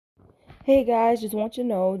Hey guys, just want you to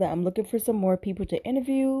know that I'm looking for some more people to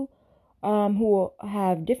interview who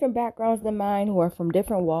have different backgrounds than mine, who are from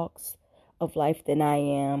different walks of life than I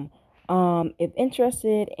am. If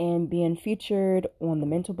interested in being featured on the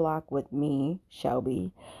mental block with me,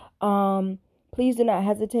 Shelby, please do not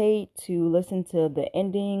hesitate to listen to the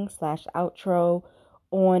ending slash outro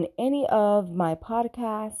on any of my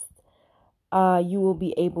podcasts. You will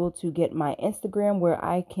be able to get my Instagram where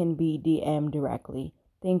I can be DM'd directly.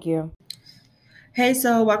 Thank you. Hey,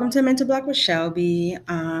 so welcome to Mental Block with Shelby.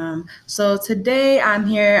 So today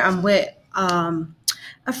I'm with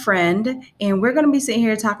a friend, and we're going to be sitting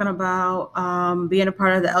here talking about being a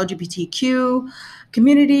part of the LGBTQ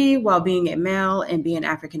community while being a male and being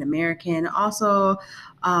African American. Also,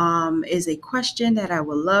 is a question that I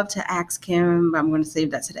would love to ask him, but I'm going to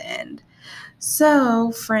save that to the end.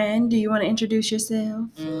 So, friend, do you want to introduce yourself?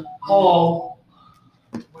 Hello,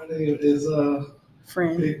 my name is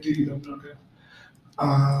Friend. Big D. I'm talking.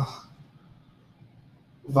 Uh,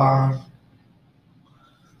 Vaughn,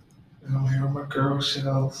 and I'm here with my girl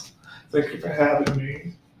Shells. Thank you for having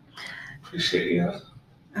me. Appreciate you.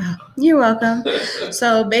 You're welcome.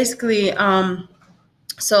 So basically, for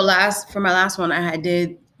my last one, I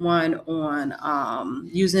did one on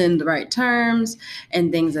using the right terms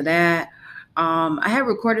and things of that. I had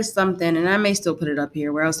recorded something, and I may still put it up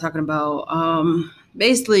here, where I was talking about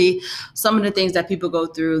basically some of the things that people go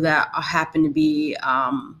through that happen to be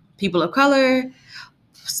people of color,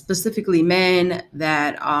 specifically men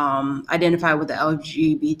that identify with the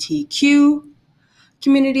LGBTQ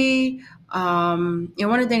community. And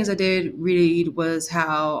one of the things I did read was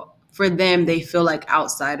how for them they feel like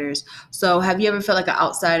outsiders. So have you ever felt like an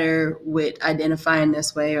outsider with identifying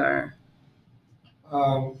this way or?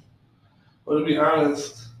 Um, well, to be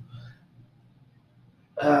honest,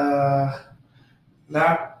 uh,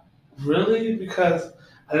 not really because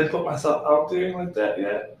I didn't put myself out there like that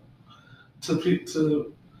yet.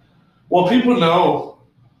 To well, people know,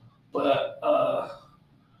 but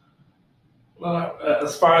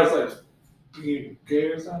as far as like being gay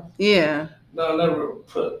or something, Yeah. no, I never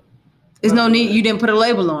put. There's no need. You didn't put a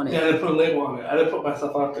label on it. Yeah, I didn't put a label on it. I didn't put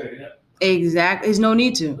myself out there yet. Exactly. There's no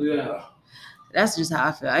need to. Yeah. That's just how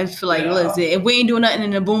I feel. I feel like, listen, if we ain't doing nothing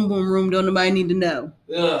in the boom boom room, don't nobody need to know.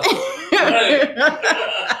 Yeah. Right.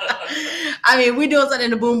 I mean, if we doing something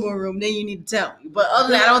in the boom boom room, then you need to tell me. But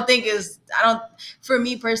other than that, for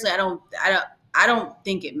me personally, I don't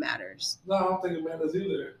think it matters. No, I don't think it matters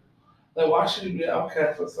either. Like, why should you be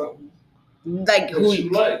outcast for something? Like who you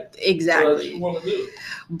like, exactly? What you want to do.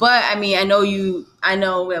 But I mean, I know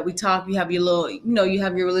that we talk. You have your little, you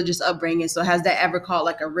have your religious upbringing. So has that ever caught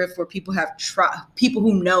like a rift where people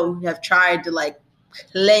who know have tried to like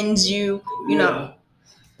cleanse you? You know,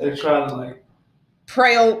 they try to like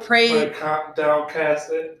pray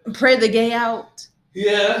downcast it, pray the gay out.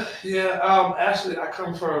 Yeah. Actually, I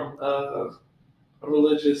come from a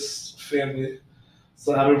religious family,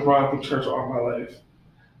 so I've been brought up in church all my life.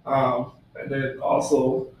 And then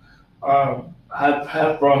also, I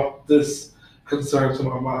have brought this concern to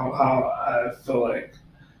my mom how I feel like,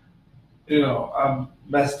 I'm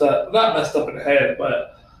messed up, not messed up in the head,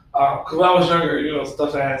 but because when I was younger,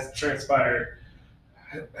 stuff that has transpired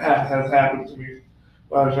has happened to me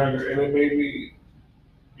when I was younger, and it made me,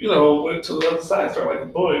 went to the other side, started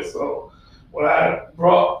liking boys. So when I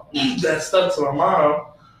brought that stuff to my mom,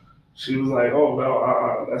 she was like, "Oh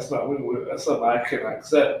no, that's not that's something I cannot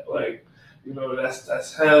accept. Like,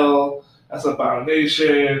 that's hell. That's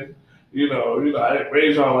abomination. I didn't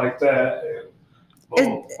raise y'all like that."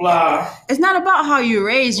 And blah. It's not about how you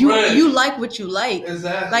raise you. Right. You like what you like.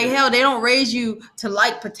 Exactly. Like hell, they don't raise you to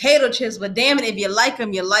like potato chips, but damn it, if you like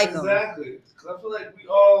them, you like them. Exactly. Because I feel like we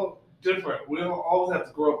all different. We don't always have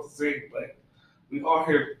to grow up the same. Like we all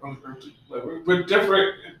here on the earth. Like we're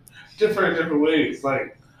different in different ways.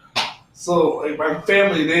 Like so, like my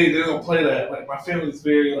family, they don't play that. Like my family's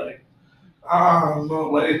very like, no,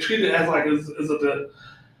 like they treat it as like it's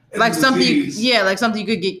like something, like something you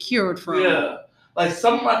could get cured from. Yeah. Like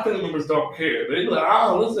some of my family members don't care. They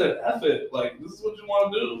like, listen, F it. Like this is what you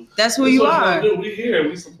want to do. That's who you are. We here.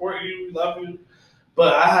 We support you. We love you.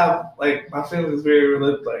 But I have like my family is very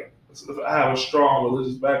religious. Like I have a strong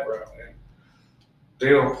religious background, and they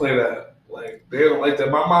don't play that. Like they don't like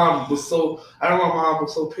that. My mom was so. I know my mom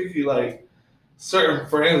was so picky. Like certain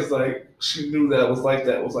friends, like she knew that was like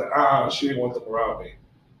that. It was like she didn't want them around me.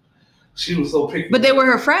 She was so picky. But they were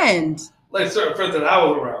her friends. Like certain friends that I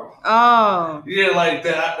was around. Oh. Yeah, like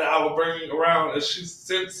that I would bring around, and she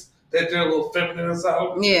since that they're a little feminine or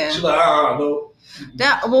something. Yeah. She's like, no.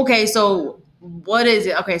 That okay? So what is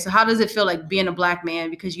it? Okay, so how does it feel like being a black man?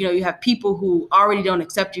 Because you have people who already don't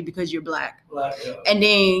accept you because you're black, Yeah. and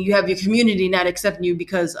then you have your community not accepting you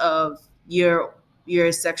because of your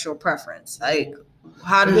sexual preference. Like,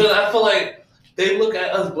 how does? Because I feel like they look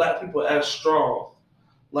at us black people as strong,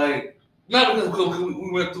 like not because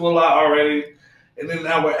we went through a lot already, and then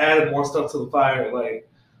now we're adding more stuff to the fire. Like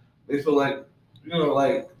they feel like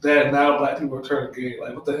like that now black people are turning gay.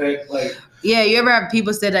 Like what the heck? Like yeah, you ever have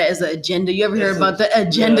people say that as an agenda? You ever hear about the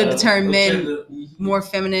agenda to turn men more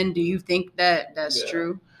feminine? Do you think that that's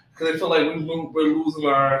true? Because they feel like we're losing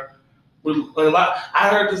our. Like a lot. I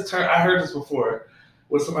heard this before,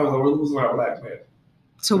 where somebody was like, "We're losing our black men."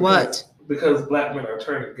 To what? Because black men are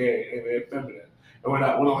turning gay and they're feminine, and we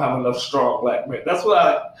don't have enough strong black men. That's what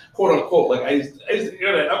I quote unquote like. I used to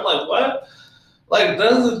hear that. I'm like, what? Like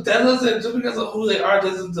that doesn't just because of who they are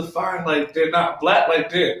doesn't define like they're not black.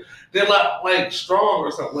 Like they're not like strong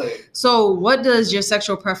or something. Like, so what does your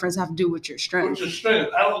sexual preference have to do with your strength? With your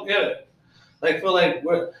strength, I don't get it. Like feel like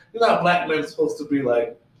how black men are supposed to be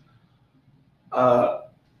like.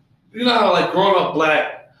 You know how like growing up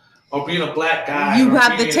black or being a black guy, you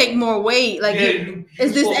have to take more weight. Like,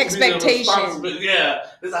 is this expectation? Yeah,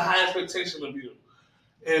 there's a high expectation of you,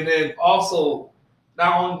 and then also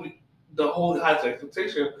not only the whole high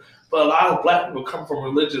expectation, but a lot of black people come from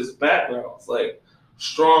religious backgrounds, like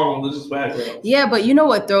strong religious backgrounds. Yeah, but you know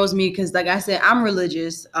what throws me? Because like I said, I'm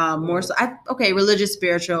religious, more so. Religious,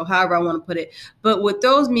 spiritual, however I want to put it. But what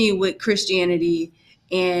throws me with Christianity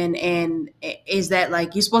and is that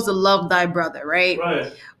like you're supposed to love thy brother, right?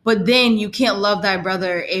 Right. But then you can't love thy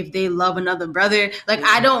brother if they love another brother. Like,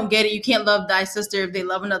 I don't get it. You can't love thy sister if they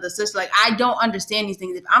love another sister. Like, I don't understand these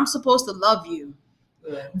things. If I'm supposed to love you,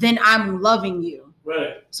 then I'm loving you.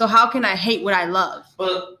 Right. So how can I hate what I love?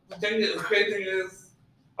 But the crazy thing is,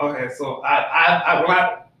 okay, so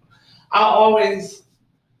I always.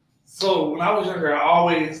 So when I was younger, I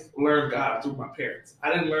always learned God through my parents.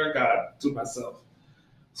 I didn't learn God through myself.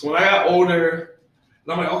 So when I got older,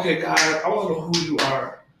 and I'm like, okay, God, I want to know who you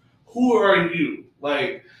are. Who are you?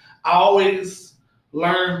 Like, I always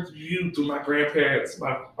learned you through my grandparents,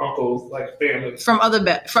 my uncles, like family. From other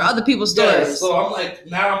people's stories. Yeah, so I'm like,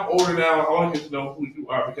 now I'm older now, I want to get to know who you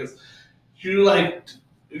are because you like,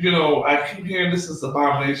 I keep hearing this is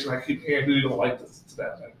abomination. I keep hearing you don't like this,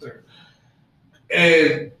 that, third.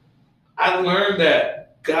 And I learned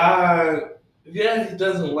that God, he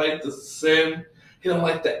doesn't like the sin. He don't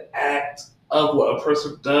like the act of what a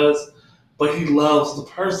person does, but he loves the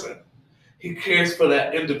person. He cares for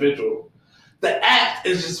that individual. The act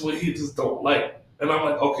is just what he just don't like. And I'm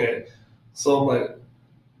like, okay. So I'm like,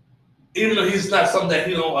 even though he's not something that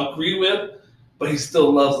he don't agree with, but he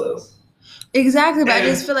still loves us. Exactly, but I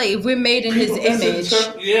just feel like if we're made in his image.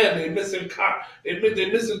 They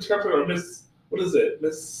misinterpret or what is it?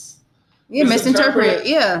 Misinterpret,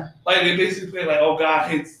 yeah. Like they basically like, oh, God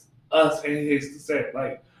hates us and he hates the sin.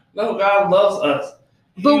 Like, no, God loves us.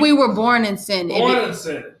 But we were born in sin.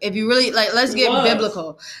 If you really like, let's get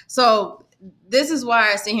biblical. So this is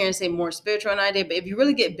why I sit here and say more spiritual than I did. But if you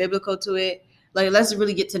really get biblical to it, like let's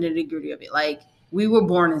really get to the nitty-gritty of it. Like, we were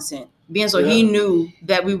born in sin. He knew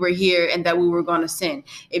that we were here and that we were going to sin.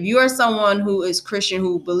 If you are someone who is Christian,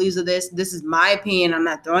 who believes of this is my opinion. I'm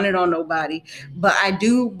not throwing it on nobody, but I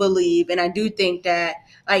do believe and I do think that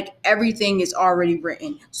like everything is already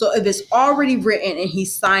written. So if it's already written and he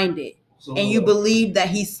signed it, and you believe that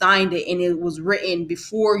he signed it and it was written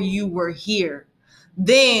before you were here,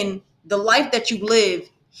 then the life that you live,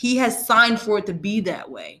 he has signed for it to be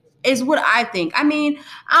that way. Is what I think. I mean,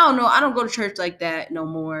 I don't know. I don't go to church like that no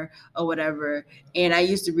more or whatever. And I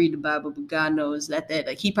used to read the Bible, but God knows that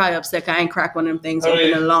like he probably upset because I ain't cracked one of them things open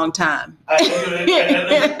in a long time. I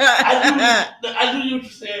do what you're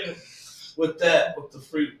saying with the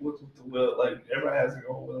free, with the will. Like everybody has their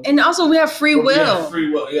own will. And also we have free will.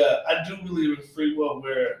 Free will, yeah. I do believe in free will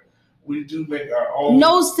where we do make our own.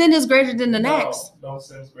 No sin is greater than the next. No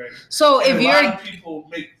sin is greater. So if a lot of people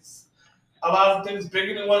make a lot of things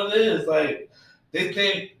bigger than what it is. Like they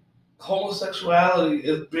think homosexuality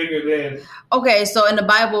is bigger than. Okay, so in the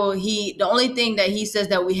Bible, the only thing that he says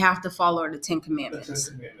that we have to follow are the Ten Commandments.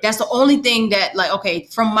 That's the only thing that, like, okay,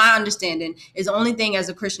 from my understanding, is the only thing as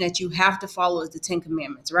a Christian that you have to follow is the Ten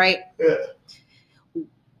Commandments, right? Yeah.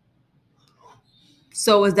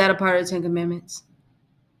 So is that a part of the Ten Commandments?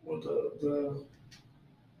 Well, the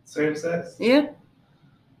same sex? Yeah.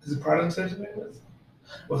 Is it part of the Ten Commandments?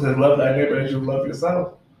 Well, it says love thy neighbor as you love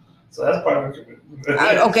yourself. So that's part of the commitment.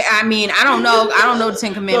 Okay, I mean, I don't know the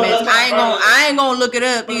Ten Commandments. I ain't gonna look it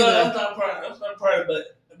up either. No, that's not part of it.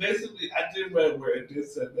 But basically, I did read where it did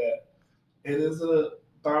say that it is an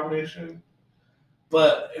abomination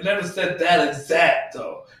But it never said that exact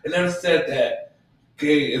though. It never said that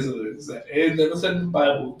gay isn't exact. It never said in the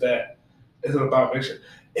Bible that it's an abomination.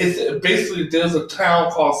 It's basically there's a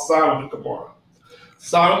town called Sodom and Gomorrah.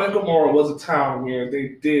 Sodom and Gomorrah was a town where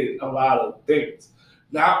they did a lot of things.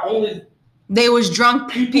 Not only they was drunk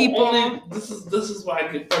people. Only, this is why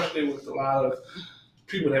I get frustrated with a lot of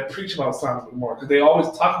people that preach about Sodom and Gomorrah because they always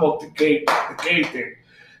talk about the gay thing.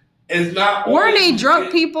 It's not. Weren't they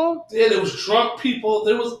drunk people? Yeah, there was drunk people.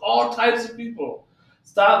 There was all types of people.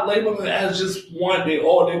 Stop labeling it as just one. It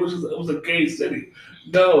was a gay city.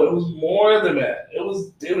 No, it was more than that. It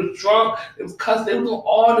was drunk. It was cussed. They were doing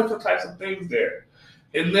all different types of things there.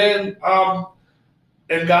 And then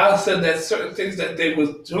and God said that certain things that they was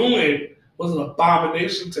doing was an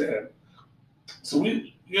abomination to him. So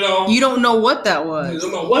you don't know what that was. You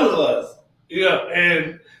don't know what it was. Yeah,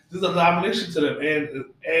 and there's an abomination to them,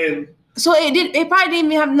 and so it probably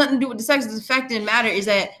didn't even have nothing to do with the sex. The fact didn't matter is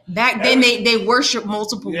that back then they worship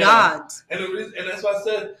multiple gods, and that's why I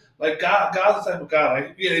said like God's the type of God.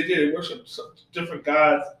 Like they did. They worship different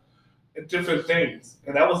gods and different things,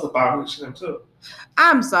 and that was an abomination to them too.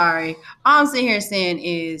 I'm sorry. All I'm sitting here saying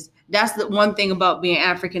is that's the one thing about being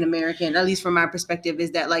African American, at least from my perspective,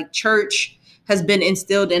 is that like church has been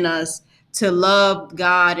instilled in us to love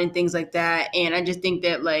God and things like that. And I just think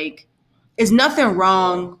that like there's nothing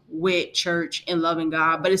wrong with church and loving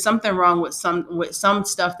God, but it's something wrong with some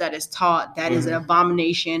stuff that is taught that is an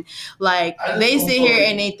abomination. Like they sit here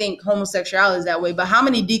and they think homosexuality is that way, but how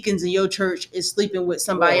many deacons in your church is sleeping with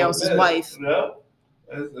somebody else's wife? No.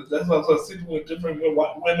 That's why I'm sleeping with different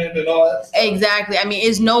women and all that stuff. Exactly. I mean,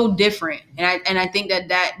 it's no different, and I think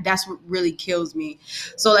that's what really kills me.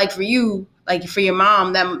 So, like for you, like for your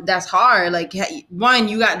mom, that's hard. Like one,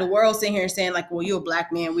 you got the world sitting here saying like, "Well, you're a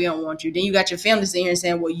black man, we don't want you." Then you got your family sitting here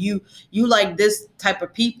saying, "Well, you like this type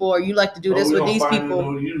of people, or you like to do this with these people."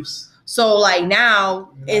 No use. So like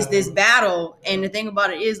now it's this battle, and the thing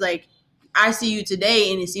about it is like, I see you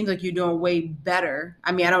today and it seems like you're doing way better.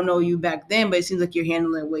 I mean, I don't know you back then, but it seems like you're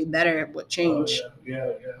handling it way better. What changed?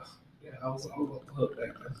 Yeah. I was on the hook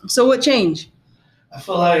back then. So what changed? I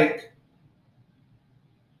feel like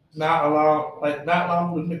not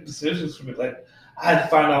allowing me to make decisions for me. Like I had to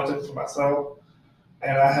find out things for myself,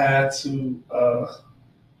 and I had to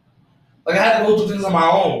I had to go through things on my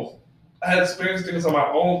own. I had to experience things on my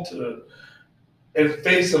own and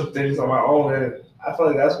face some things on my own, and I feel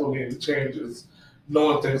like that's what made the change is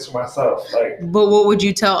knowing things for myself. Like, but what would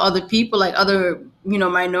you tell other people, like other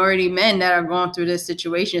minority men that are going through this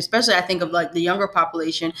situation? Especially, I think of like the younger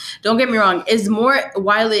population. Don't get me wrong; it's more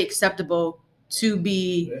widely acceptable to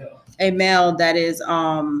be a male that is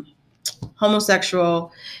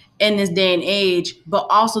homosexual in this day and age, but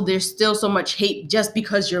also there's still so much hate just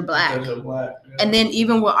because you're black. And then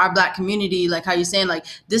even with our black community, like how you're saying, like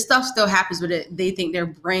this stuff still happens with it. They think they're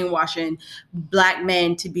brainwashing black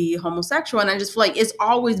men to be homosexual. And I just feel like it's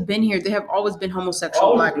always been here. There have always been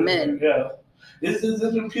homosexual black men. Yeah. There's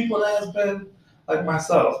been people that has been, like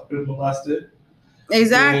myself, been molested.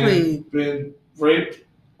 Exactly. Been raped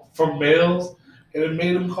from males, and it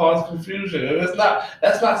made them cause confusion. And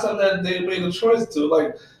that's not something that they made a choice to.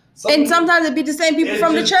 Like, and sometimes it'd be the same people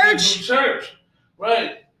from the church.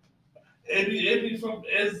 Right. It'd be from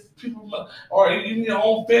as people, or even your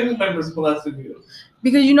own family members molesting you.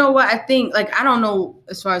 Because you know what, I think, like, I don't know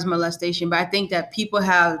as far as molestation, but I think that people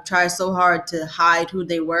have tried so hard to hide who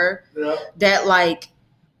they were that, like,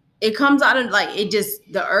 it comes out of, like, it just,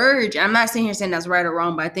 the urge. I'm not sitting here saying that's right or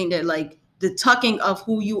wrong, but I think that, like, the tucking of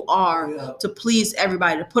who you are to please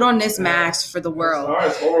everybody, to put on this mask for the world.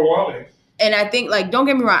 It's overwhelming. And I think, like, don't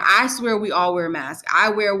get me wrong, I swear we all wear masks. I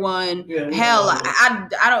wear one. Hell,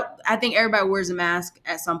 I think everybody wears a mask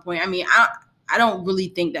at some point. I mean, I don't really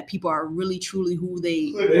think that people are really truly who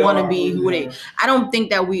they want to be. I don't think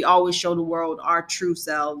that we always show the world our true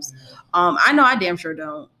selves. I know I damn sure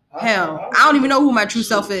don't. Hell, I don't even know who my true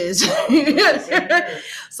self is.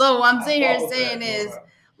 So what I'm sitting here saying is,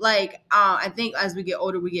 like, I think as we get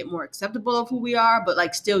older, we get more acceptable of who we are, but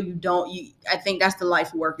like still I think that's the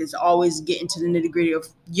life work, is always getting to the nitty gritty of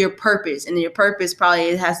your purpose. And your purpose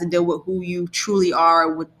probably has to deal with who you truly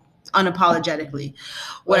are with unapologetically.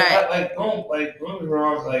 Don't get me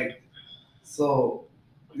wrong, like, so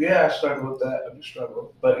yeah, I struggle with that. I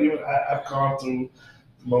struggle. But even I've gone through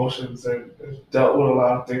emotions and dealt with a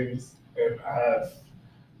lot of things, and I've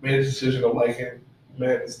made a decision of liking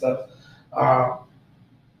men and stuff.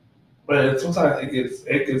 But sometimes it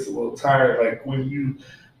gets a little tired. Like when you've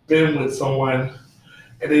been with someone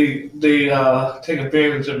and they take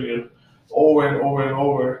advantage of you over and over and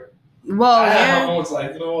over. Well, I have my moments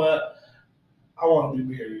like, you know what? I want to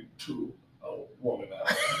be married to a woman now.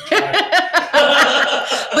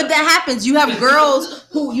 But that happens. You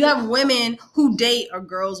have women who date, or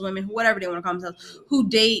girls, women, whatever they want to call themselves, who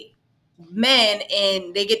date men,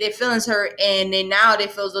 and they get their feelings hurt, and then now they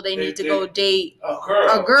feel as though they need to go date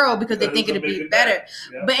a girl because they think it'd be better.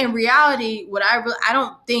 Yeah. But in reality, I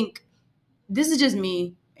don't think, this is just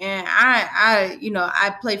me, and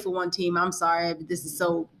I play for one team. I'm sorry, this is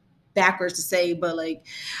so backwards to say, but like,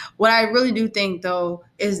 what I really do think though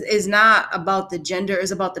is not about the gender,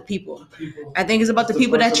 it's about the people. I think it's about the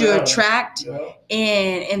people that you attract,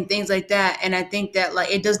 and things like that. And I think that, like,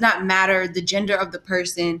 it does not matter the gender of the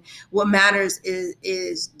person. What matters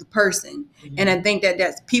is the person. Mm-hmm. And I think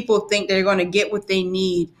that people think they're going to get what they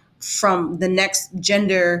need from the next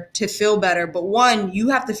gender to feel better. But one, you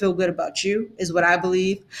have to feel good about you, is what I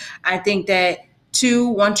believe. I think that two,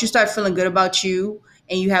 once you start feeling good about you,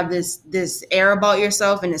 and you have this air about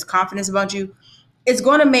yourself and this confidence about you, it's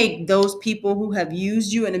going to make those people who have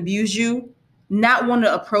used you and abused you not want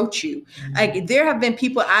to approach you. Mm-hmm. Like, there have been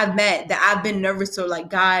people I've met that I've been nervous to, like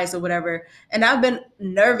guys or whatever, and I've been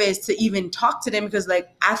nervous to even talk to them because, like,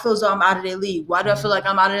 I feel as though I'm out of their league. Why do I feel like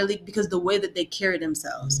I'm out of their league? Because the way that they carry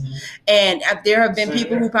themselves. Mm-hmm. And there have been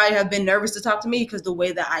people who probably have been nervous to talk to me because the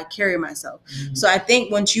way that I carry myself. Mm-hmm. So I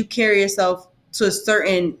think once you carry yourself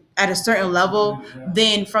at a certain level,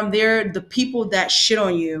 then from there, the people that shit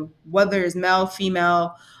on you, whether it's male,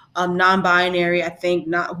 female, non-binary, I think,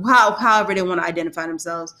 not however they want to identify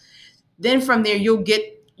themselves, then from there you'll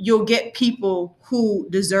get people who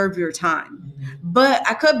deserve your time. Mm-hmm. But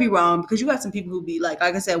I could be wrong, because you got some people who be like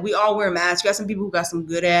I said, we all wear masks. You got some people who got some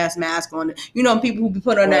good ass mask on. People who be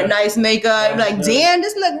putting on that nice makeup, like, damn,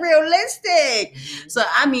 this look realistic. Mm-hmm. So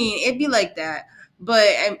I mean, it'd be like that. But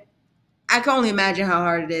I can only imagine how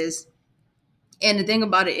hard it is. And the thing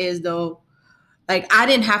about it is, though, like, I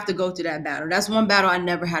didn't have to go through that battle. That's one battle I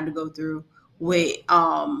never had to go through with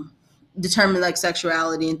determining, like,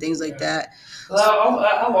 sexuality and things like that.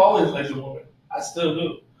 I've always liked a woman. I still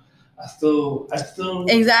do. I still.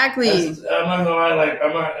 Exactly. I'm not gonna lie.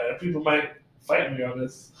 Like, people might fight me on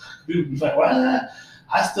this. People be like, "Why?"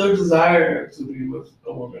 I still desire to be with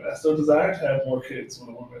a woman. I still desire to have more kids with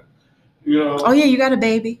a woman. Oh yeah, you got a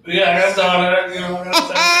baby. Yeah, I got a daughter.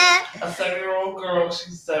 I got a 7-year-old girl.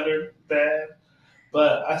 She's 7, bad,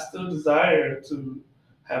 but I still desire to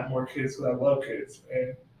have more kids because I love kids.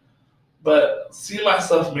 But see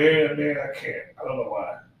myself marrying a man, I can't. I don't know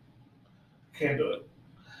why. I can't do it.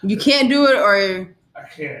 You can't do it, or I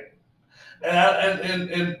can't. And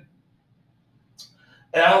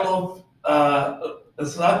I don't know.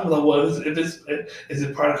 It's not like, what is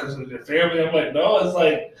it part of your family? I'm like, no. It's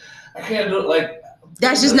like, I can't do it. Like,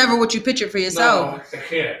 that's just never what you pictured for yourself. No, I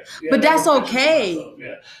can't. Yeah, but that's okay.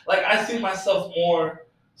 Yeah, like, I see myself more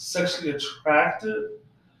sexually attracted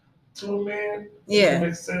to a man. Yeah, that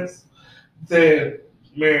makes sense. Than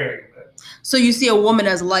marrying them. So you see a woman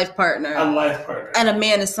as a life partner. A life partner. And a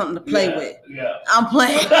man is something to play with. Yeah. I'm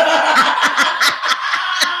playing.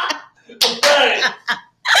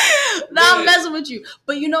 No, I'm messing with you.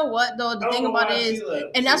 But you know what, though? The thing about it is,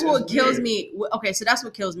 and that's what kills me. Okay, so that's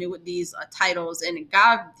what kills me with these titles. And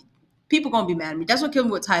God, people going to be mad at me. That's what kills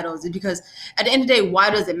me with titles, is because at the end of the day, why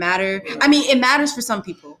does it matter? I mean, it matters for some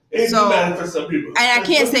people. It matters for some people. And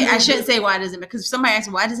I shouldn't say why does it matter. Because if somebody asks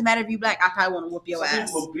me, why does it matter if you black? I probably want to whoop your ass.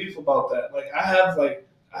 People beef about that. Like, I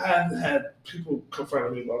have had people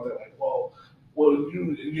confront me about that. Like, well,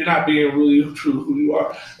 you're not being really true to who you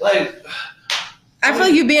are. Like, I feel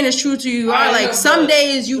like you're being as true to you are. Like, some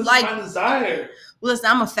days you like my desire.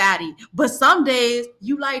 Listen, I'm a fatty, but some days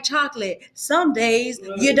you like chocolate. Some days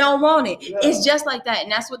you don't want it. Yeah. It's just like that.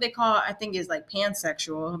 And that's what they call, I think, is like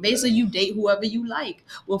pansexual. Basically, you date whoever you like.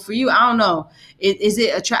 Well, for you, I don't know. Is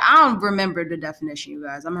it I don't remember the definition, you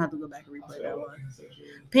guys. I'm going to have to go back and replay that one.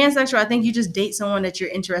 Pansexual, I think you just date someone that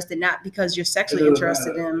you're interested, not because you're sexually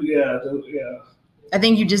interested in. Yeah. I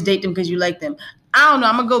think you just date them because you like them. I don't know.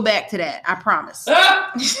 I'm going to go back to that. I promise.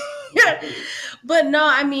 But no,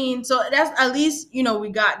 I mean, so that's at least, we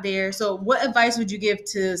got there. So what advice would you give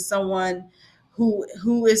to someone who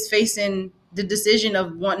is facing the decision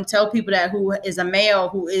of wanting to tell people that, who is a male,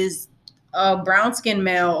 who is a brown-skinned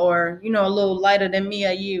male, or, a little lighter than me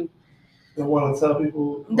or you? They want to tell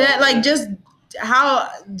people that, like, just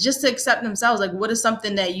to accept themselves. Like, what is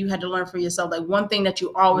something that you had to learn for yourself? Like, one thing that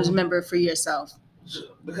you always remember for yourself.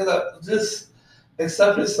 Because just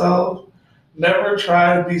accept yourself. Never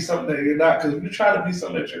try to be something that you're not. Because if you try to be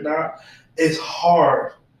something that you're not, it's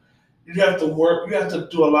hard. You have to work. You have to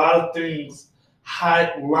do a lot of things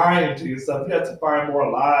lying to yourself. You have to find more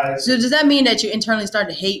lies. So does that mean that you internally start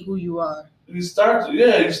to hate who you are? You start to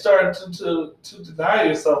deny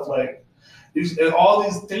yourself. Like, And all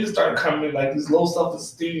these things start coming in, like these low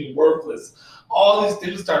self-esteem, worthless. All these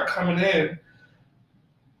things start coming in.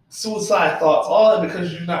 Suicide thoughts, all that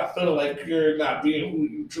because you're not feeling like you're not being who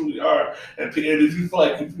you truly are. And if you feel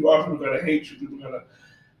like if you are, people are gonna hate you. People are gonna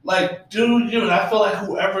like do you. And I feel like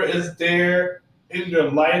whoever is there in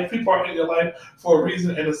your life, people are in your life for a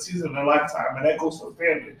reason and a season in their lifetime, and that goes for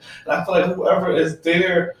family. And I feel like whoever is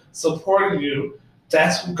there supporting you,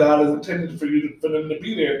 that's who God is intended for them to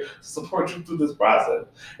be there to support you through this process.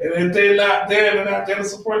 And if they're not there, they're not there to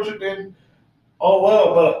support you, then oh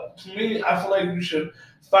well. But to me, I feel like you should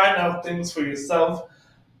find out things for yourself,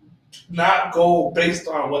 not go based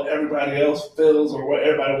on what everybody else feels or what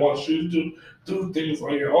everybody wants you to do. Do things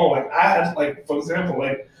on your own. Like I had, like for example,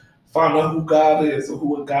 like find out who God is or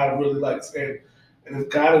who God really likes, and if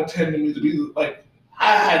God intended me to be like,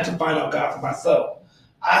 I had to find out God for myself.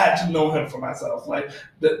 I had to know Him for myself. Like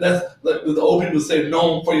that's like the old people say,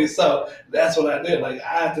 know Him for yourself. That's what I did. Like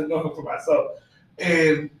I had to know Him for myself,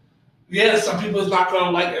 and yeah, some people is not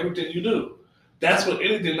gonna like everything you do. That's what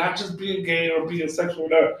anything, not just being gay or being sexual,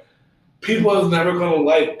 whatever. People is never gonna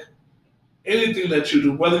like anything that you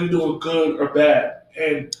do, whether you're doing good or bad.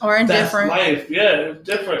 And or indifferent. That's life. Yeah, it's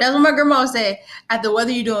different. That's what my grandma said. After whether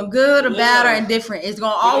you're doing good or bad or indifferent, it's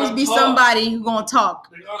gonna always be somebody who's gonna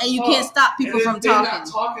talk. And you can't stop people from talking. If they're not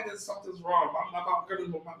talking, then something's wrong. My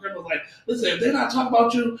grandma's like, listen, if they're not talking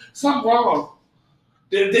about you, something's wrong.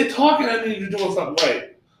 If they're talking, that means you're doing something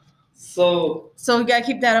right. So you gotta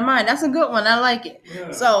keep that in mind. That's a good one. I like it.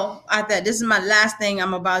 Yeah. So I thought this is my last thing.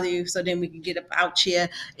 I'm gonna bother you, so then we can get up out here.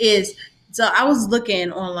 So I was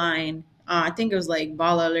looking online. I think it was like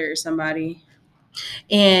Ball Alert or somebody,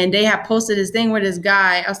 and they had posted this thing where this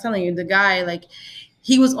guy. I was telling you, the guy like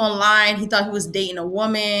he was online. He thought he was dating a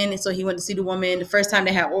woman, and so he went to see the woman. The first time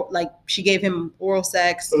they had she gave him oral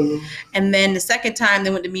sex, and then the second time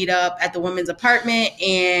they went to meet up at the woman's apartment,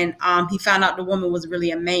 and he found out the woman was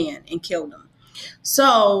really a man and killed him.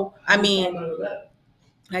 So I mean,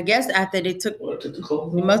 I guess after they took,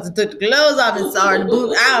 he must have took the clothes off and saw the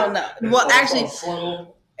boot. I don't know. Well, actually.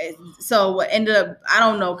 So what ended up, I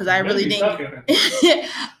don't know, because I really didn't. I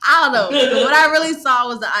don't know. What I really saw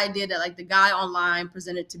was the idea that like the guy online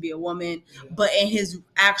presented to be a woman, but in his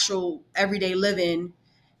actual everyday living,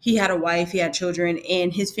 he had a wife, he had children,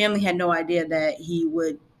 and his family had no idea that he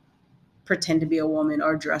would pretend to be a woman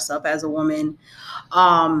or dress up as a woman.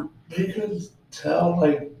 They could tell,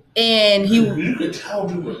 like, and you could tell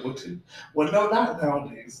people. Well, no, not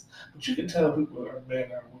nowadays, but you could tell people are a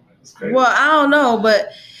man or a woman. It's crazy. Well, I don't know, but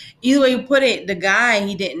either way you put it, the guy,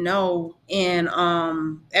 he didn't know. And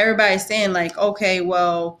everybody's saying like, okay,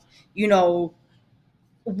 well, you know,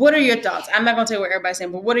 what are your thoughts? I'm not going to tell you what everybody's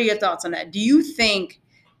saying, but what are your thoughts on that? Do you think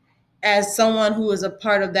as someone who is a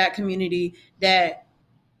part of that community that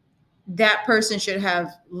that person should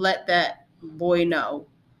have let that boy know?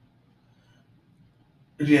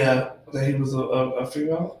 Yeah, that he was a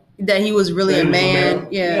female? That he was really a man?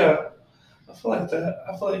 Yeah. I feel like that.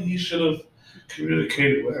 I feel like he should have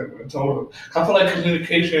communicated with him and told him. I feel like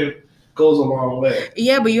communication goes a long way.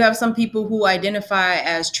 Yeah, but you have some people who identify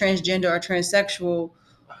as transgender or transsexual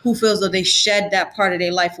who feels that they shed that part of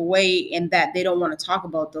their life away and that they don't want to talk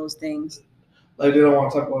about those things. Like they don't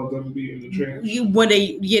want to talk about them being the trans. They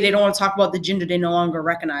don't want to talk about the gender they no longer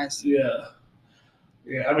recognize. Yeah.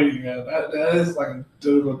 I mean, that is like a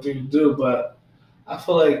difficult thing to do, but I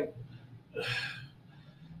feel like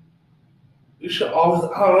you should always,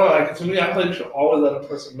 I don't know, like to me, I feel like you should always let a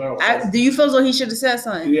person know. Do you feel as though he should have said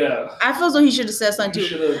something? Yeah. I feel as though he should have said something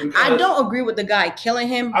too. I don't agree with the guy killing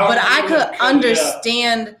him, but I could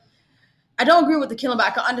understand. Yeah. I don't agree with the killing, but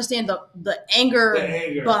I could understand the anger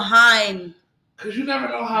behind. Because you never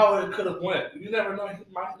know how it could have went. You never know, he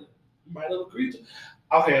might have agreed to.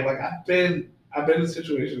 Okay, like I've been in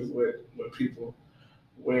situations with people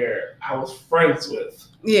where I was friends with.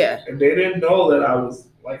 Yeah. And they didn't know that I was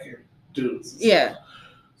liking dudes. Yeah.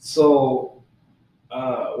 So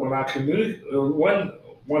when I communicated,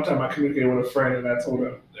 one time I communicated with a friend and I told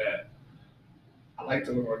him that I liked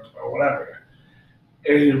him or whatever.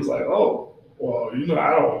 And he was like, oh, well, I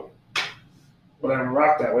don't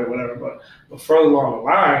rock that way, whatever. But further along the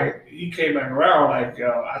line, he came back around like, yo,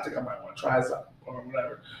 I think I might want to try something or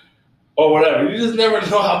whatever. Or whatever. You just never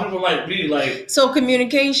know how people might be. Like, so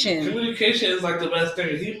communication. Communication is like the best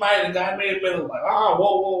thing. The guy may have been like,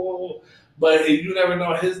 whoa. But you never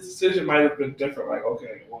know. His decision might have been different. Like,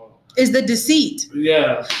 okay, well. Is the deceit.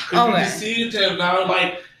 Yeah. Because you deceived him. Now,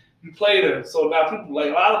 like, you played him. So now people, like,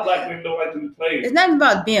 a lot of black men don't like to be played. It's not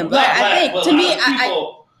about being black. I think, to me,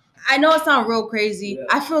 I know it sounds real crazy. Yeah.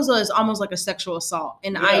 I feel as though it's almost like a sexual assault.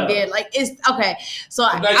 And Yeah. I did. Like, it's okay. So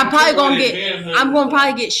But now I'm you probably take going away to their get, manhood I'm going and to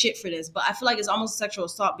probably stuff. get shit for this. But I feel like it's almost a sexual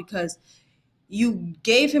assault because you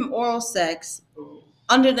gave him oral sex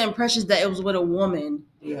under the impressions that it was with a woman.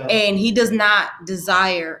 Yeah. And he does not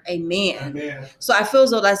desire a man. Man. So I feel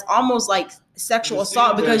as though that's almost like sexual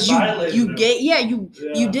assault because you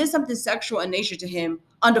did something sexual in nature to him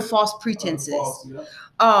under false pretenses.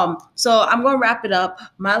 So I'm gonna wrap it up.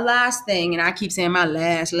 My last thing, and I keep saying my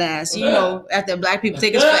last, you know, after Black people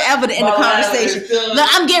take us forever to end the conversation. Look,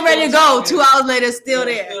 I'm getting ready to go. 2 hours later, still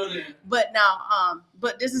there. But now,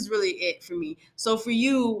 but this is really it for me. So for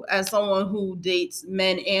you, as someone who dates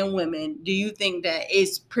men and women, do you think that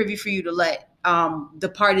it's privy for you to let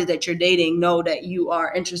the party that you're dating know that you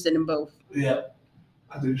are interested in both? Yeah,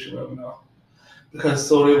 I think you should let them know. Because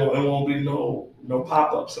so it won't be no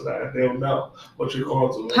pop-ups of that. They'll know what you're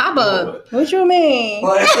going through. Pop-up? What you mean?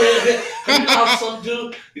 Like, some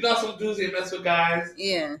dudes they mess with guys.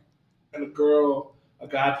 Yeah. And a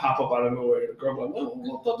guy pop up out of nowhere. The girl like, what?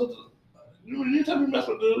 You tell me to mess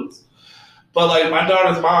with dudes? But like my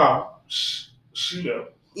daughter's mom, she knows.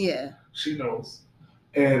 Yeah. She knows.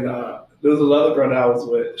 And there was another girl that I was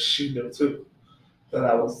with. She knew too. That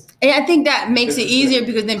I was. And I think that makes it easier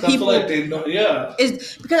because then people. I feel like they know. Yeah.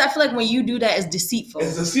 It's because I feel like when you do that, it's deceitful.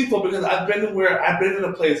 It's deceitful because I've been in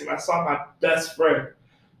a place and I saw my best friend,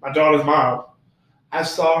 my daughter's mom. I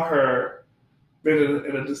saw her been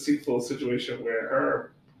in a deceitful situation where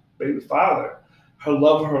her baby father, her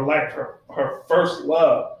love of her life, her first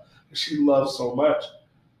love, that she loved so much,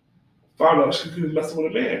 found out she could be messing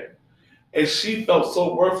with a man, and she felt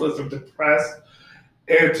so worthless and depressed.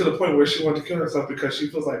 And to the point where she wanted to kill herself because she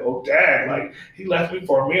feels like, oh, dad, like, he left me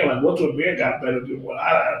for a man. Like, what do a man got better than what I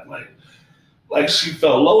have? Like she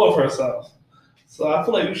felt low of herself. So I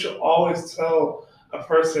feel like you should always tell a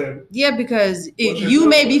person. Yeah, because you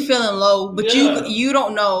may be feeling low, but you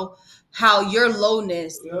don't know how your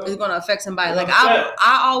lowness is going to affect somebody. Like,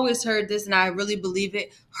 I always heard this, and I really believe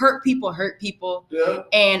it. Hurt people. Yeah.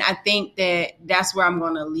 And I think that that's where I'm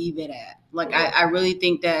going to leave it at. Like, I really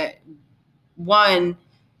think that, one,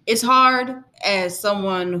 it's hard as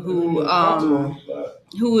someone who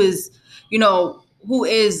is, you know, who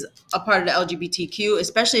is a part of the LGBTQ,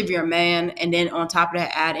 especially if you're a man, and then on top of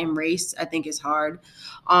that, add in race, I think it's hard.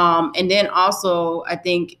 And then also, I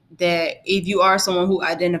think that if you are someone who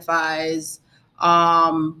identifies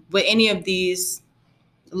with any of these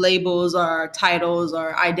labels or titles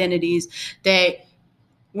or identities, that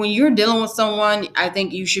when you're dealing with someone, I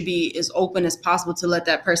think you should be as open as possible to let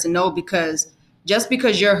that person know, because just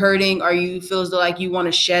because you're hurting or you feel as though like you want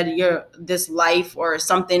to shed this life or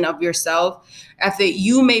something of yourself, after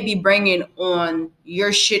you may be bringing on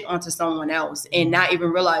your shit onto someone else and not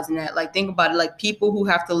even realizing that. Like, think about it, like people who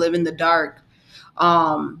have to live in the dark,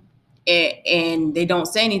 and they don't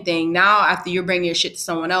say anything. Now, after you're bringing your shit to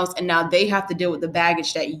someone else, and now they have to deal with the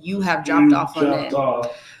baggage that you have dropped off on them.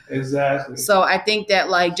 Exactly. So I think that,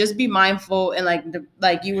 like, just be mindful, and like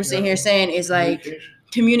you were sitting here saying, is like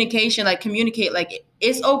communication, like communicate. Like,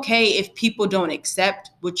 it's okay if people don't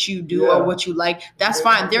accept what you do or what you like. That's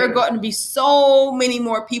fine. There are going to be so many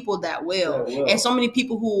more people that will, and so many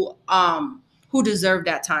people who deserve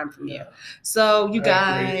that time from you. So you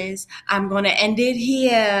guys, I'm going to end it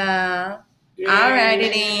here. All righty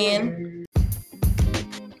then.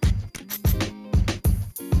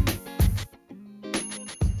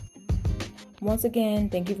 Once again,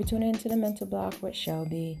 thank you for tuning into the Mental Block with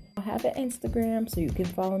Shelby. I have an Instagram, so you can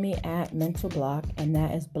follow me at Mental Block, and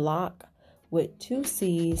that is block with 2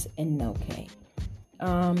 C's and no K.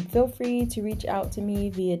 Feel free to reach out to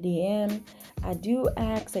me via DM. I do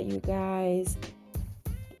ask that you guys,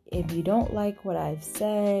 if you don't like what I've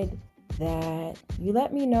said, that you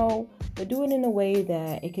let me know, but do it in a way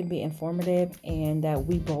that it can be informative and that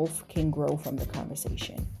we both can grow from the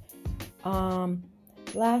conversation.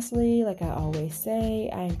 Lastly, like I always say,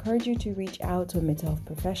 I encourage you to reach out to a mental health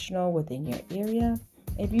professional within your area.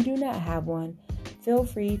 If you do not have one, feel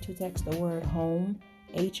free to text the word HOME,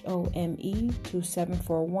 HOME, to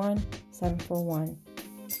 741-741.